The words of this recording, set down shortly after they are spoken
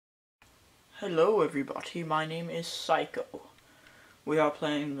Hello everybody, my name is Psycho. We are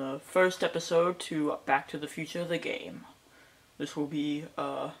playing the first episode to Back to the Future, the game. This will be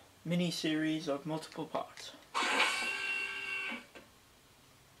a mini-series of multiple parts.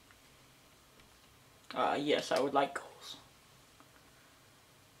 Yes, I would like goals.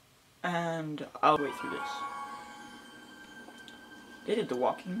 And I'll wait through this. They did The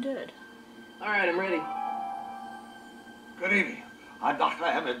Walking Dead. Alright, I'm ready. Good evening. I'm Dr.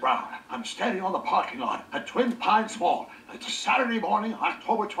 Emmett Brown. I'm standing on the parking lot at Twin Pines Mall. It's Saturday morning,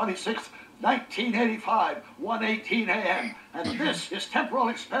 October 26th, 1985, 1:18 a.m. And this is temporal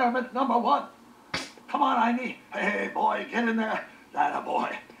experiment number 1. Come on, Iny. Hey, boy, get in there. That a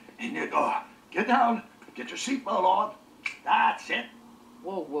boy. In you go. Get down. Get your seatbelt on. That's it.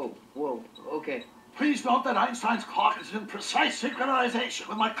 Whoa, okay. Please note that Einstein's clock is in precise synchronization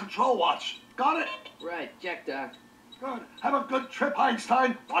with my control watch. Got it? Right, check, Doc. Good. Have a good trip,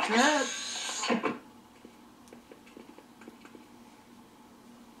 Einstein. Watch your head.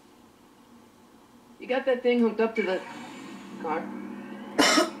 You got that thing hooked up to the car?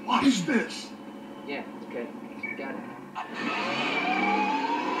 Watch this. Yeah, okay. Got it.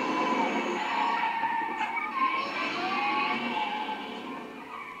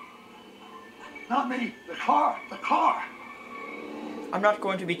 Not me. The car. The car. I'm not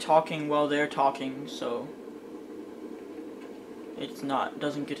going to be talking while they're talking, so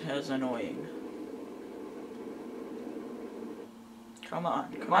doesn't get as annoying. Come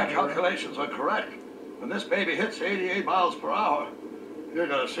on. My calculations are correct. When this baby hits 88 miles per hour, you're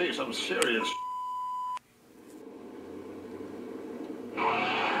gonna see some serious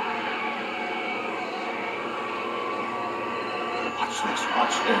Watch this,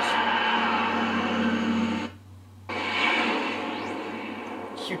 watch this.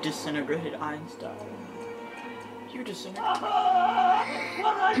 You disintegrated Einstein. You disintegrated.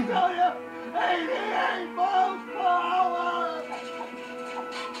 What did I tell you? 88 miles per hour!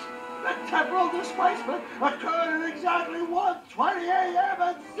 The temporal displacement occurred at exactly 1:20 a.m.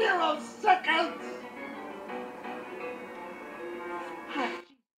 and 0 seconds!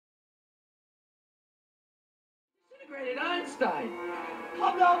 Disintegrated Einstein!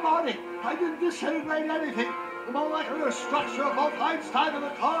 Calm down, Marty. I didn't disintegrate anything. The molecular structure of both Einstein and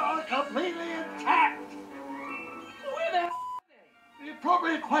the car are completely intact. Where the hell are The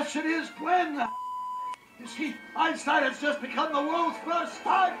appropriate question is when. You see, Einstein has just become the world's first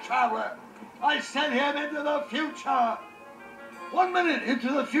time traveler. I sent him into the future. 1 minute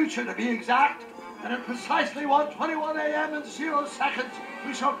into the future, to be exact. And at precisely 1:21 a.m. and 0 seconds,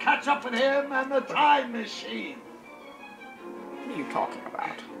 we shall catch up with him and the time machine. What are you talking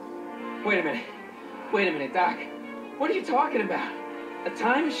about? they? Wait a minute, Doc. What are you talking about? A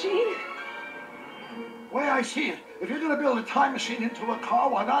time machine? The way I see it, if you're going to build a time machine into a car,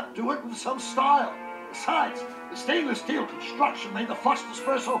 why not do it with some style? Besides, the stainless steel construction made the flux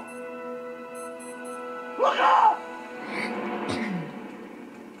dispersal. Look out!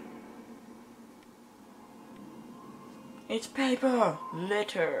 It's paper!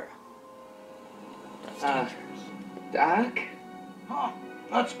 Litter! That's dangerous. Doc? Huh,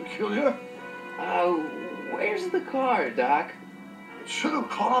 that's peculiar. Where's the car, Doc? It should have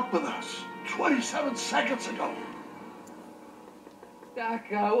caught up with us 27 seconds ago.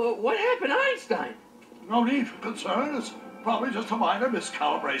 Doc, what happened to Einstein? No need for concern. It's probably just a minor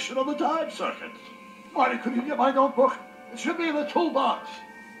miscalibration of the time circuit. Marty, could you get my notebook? It should be in the toolbox.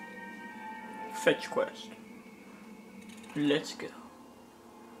 Fetch quest. Let's go.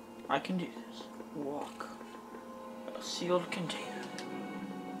 I can do this. Walk. A sealed container.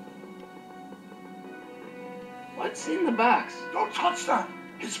 What's in the box? Don't touch that.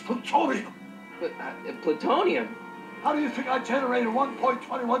 It's plutonium. But, plutonium? How do you think I generated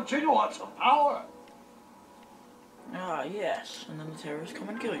 1.21 gigawatts of power? Ah, yes. And then the terrorists come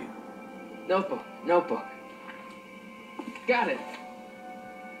and kill you. Notebook. Got it.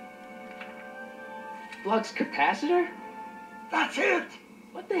 Flux capacitor? That's it.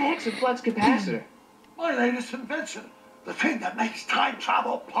 What the heck's a flux capacitor? My latest invention. The thing that makes time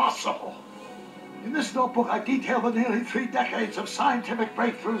travel possible. In this notebook, I detail the nearly 3 decades of scientific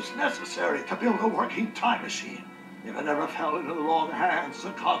breakthroughs necessary to build a working time machine. If it ever fell into the wrong hands,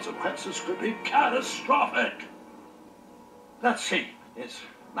 the consequences could be catastrophic. Let's see. It's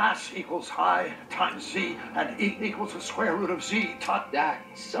mass equals I times Z, and E equals the square root of Z times... Doc,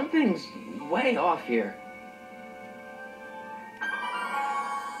 something's way off here.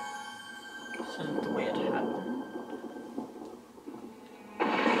 This isn't the way it happened.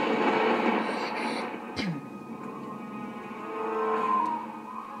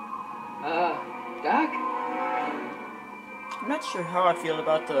 Doc? I'm not sure how I feel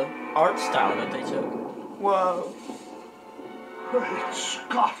about the art style that they took. Whoa. Great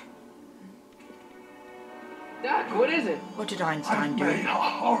Scott! Doc, what is it? What did Einstein I've do? made a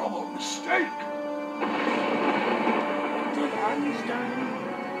horrible mistake. What did Einstein...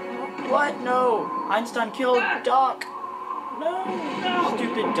 What? No! Einstein killed Doc! Doc! No! No!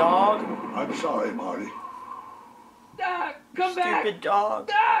 Stupid dog! I'm sorry, Marty. Doc, come back! Stupid dog!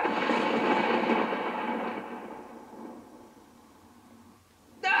 Doc!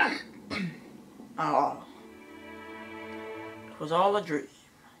 Doc! Oh. It was all a dream.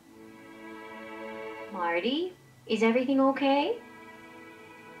 Marty, is everything okay?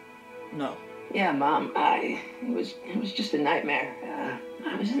 No. Yeah, Mom, it was just a nightmare.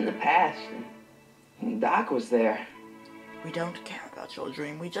 I was in the past, and Doc was there. We don't care about your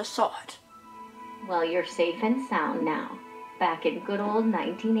dream, we just saw it. Well, you're safe and sound now, back in good old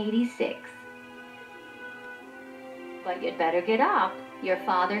 1986. But you'd better get up. Your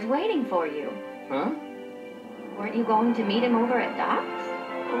father's waiting for you. Huh? Weren't you going to meet him over at Doc's?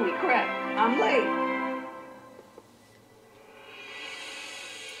 Holy crap, I'm late.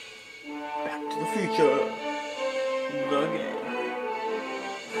 Back to the future. The game.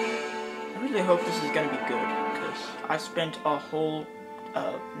 I really hope this is gonna be good, because I spent a whole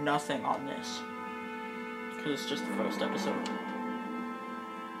nothing on this. Because it's just the first episode.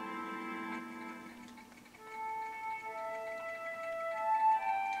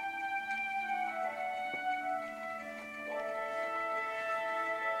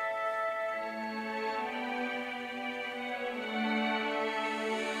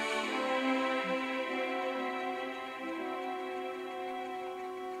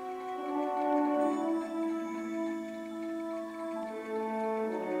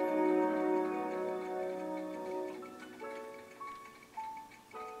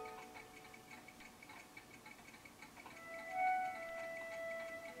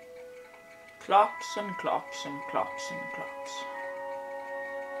 Clocks and clocks and clocks and clocks.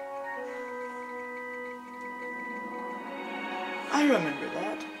 I remember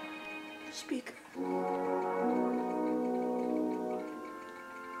that. The speaker.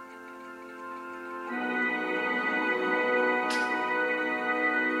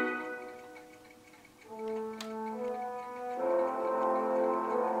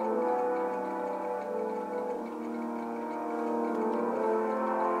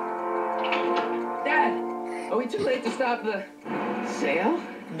 Dad, are we too late to stop the sale?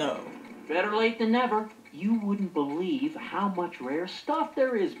 No. Better late than never. You wouldn't believe how much rare stuff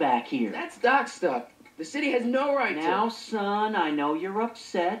there is back here. That's Doc stuff. The city has no right Now, to. son, I know you're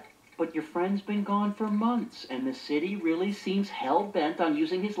upset, but your friend's been gone for months, and the city really seems hell-bent on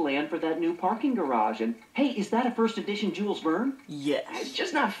using his land for that new parking garage. And, hey, is that a first edition Jules Verne? It's Yes.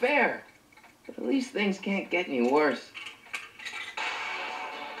 just not fair. But at least things can't get any worse.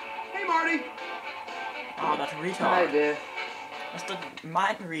 Hey, Marty. Oh, that Hi, retard. Biff. That's the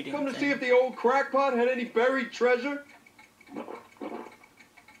mind reading Come to thing. see if the old crackpot had any buried treasure?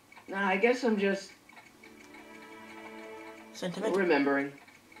 Nah, I guess I'm just Sentimental. remembering.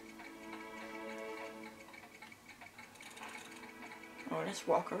 Oh, let's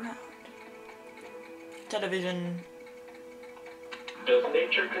walk around. Television. Does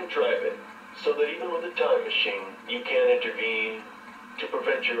nature contrive it so that even with a time machine, you can't intervene to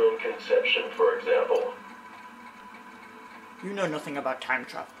prevent your own conception, for example? You know nothing about time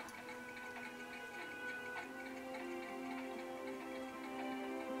travel.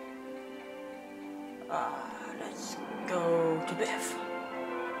 Let's go to Biff.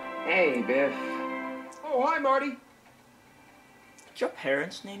 Hey, Biff. Oh, hi, Marty. Did your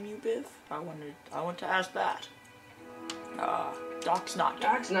parents name you Biff? I want to ask that. Doc's not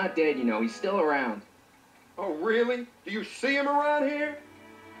dead. Doc's not dead, you know. He's still around. Oh, really? Do you see him around here?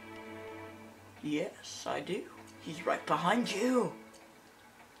 Yes, I do. He's right behind you.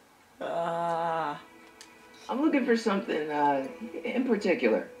 I'm looking for something, in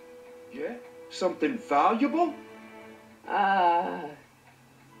particular. Yeah? Something valuable?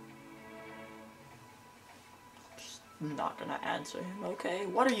 Not gonna answer him. Okay,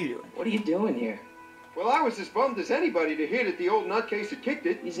 what are you doing? What are you doing here? Well, I was as bummed as anybody to hear that the old nutcase had kicked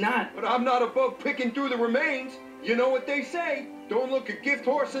it. He's not. But I'm not above picking through the remains. You know what they say. Don't look a gift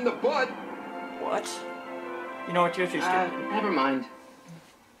horse in the bud. What? You know what? You're too stupid. Never mind.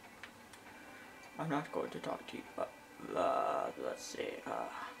 I'm not going to talk to you. Let's see.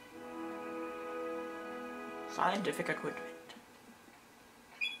 Scientific equipment.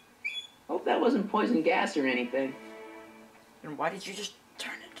 Hope that wasn't poison gas or anything. And why did you just